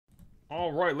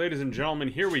All right, ladies and gentlemen,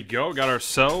 here we go. Got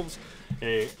ourselves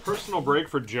a personal break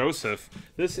for Joseph.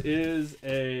 This is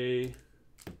a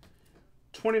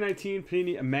 2019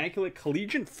 Panini Immaculate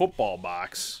Collegiate football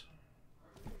box.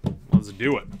 Let's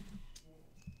do it.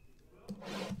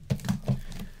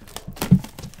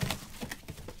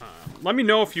 Let me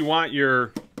know if you want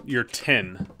your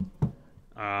tin.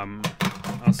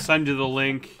 I'll send you the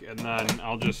link, and then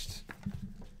I'll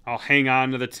hang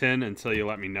on to the tin until you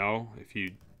let me know. If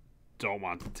you don't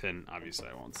want the tin, obviously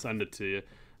I won't send it to you.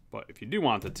 But if you do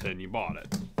want the tin, you bought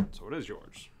it, so it is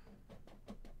yours.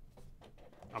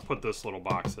 I'll put this little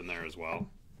box in there as well.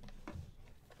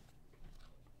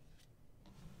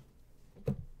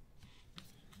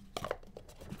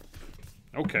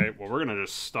 Okay, well, we're gonna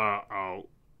just start out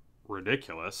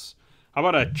ridiculous. How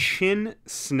about a chin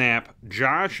snap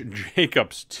Josh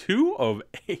Jacobs 2 of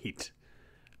 8?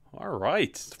 All right,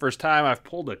 it's the first time I've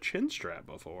pulled a chin strap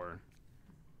before.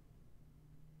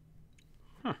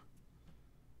 Huh.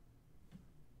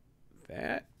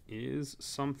 That is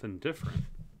something different.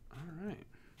 All right.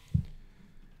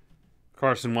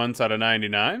 Carson Wentz out of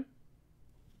 99.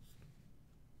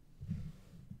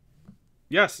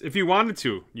 Yes, if you wanted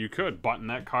to, you could button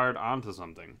that card onto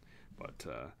something. But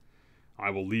I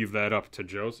will leave that up to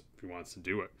Joseph if he wants to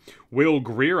do it. Will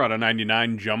Greer out of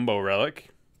 99 Jumbo Relic.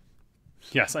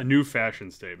 Yes, a new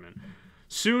fashion statement.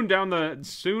 Soon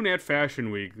at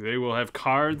Fashion Week, they will have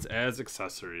cards as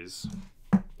accessories.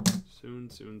 Soon.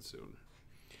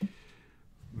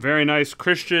 Very nice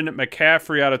Christian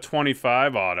McCaffrey out of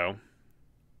 25 auto.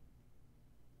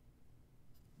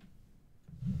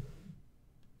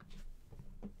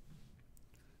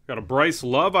 Got a Bryce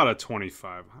Love out of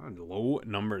 25.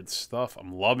 Low-numbered stuff.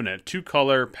 I'm loving it.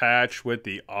 2-color patch with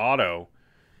the auto.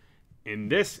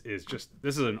 And this is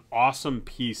an awesome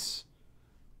piece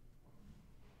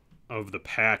of the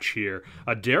patch here.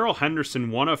 A Darrell Henderson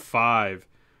 1 of 5.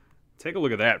 Take a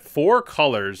look at that. 4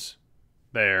 colors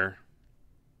there.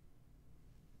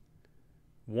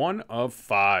 1 of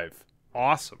 5.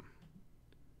 Awesome.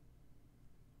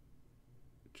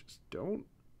 Just don't...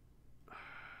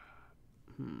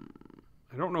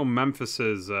 I don't know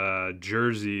Memphis's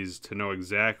jerseys to know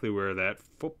exactly where that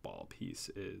football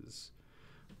piece is.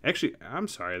 Actually, I'm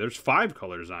sorry. There's 5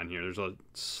 colors on here. There's a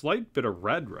slight bit of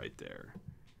red right there.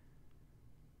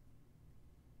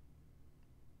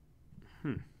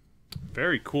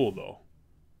 Very cool, though.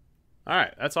 All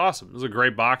right, that's awesome. This is a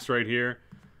great box right here.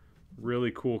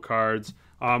 Really cool cards.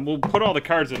 We'll put all the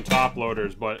cards in top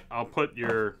loaders, but I'll put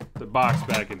the box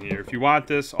back in here. If you want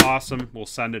this, awesome. We'll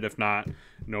send it. If not,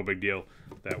 no big deal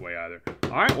that way either. All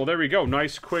right, well, there we go.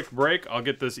 Nice quick break. I'll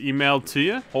get this emailed to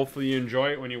you. Hopefully you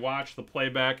enjoy it when you watch the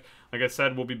playback. Like I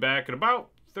said, we'll be back in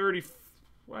about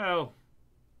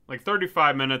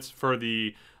 35 minutes for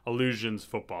the Illusions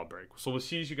football break. So we'll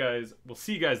see you guys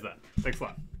then. Thanks a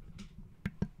lot.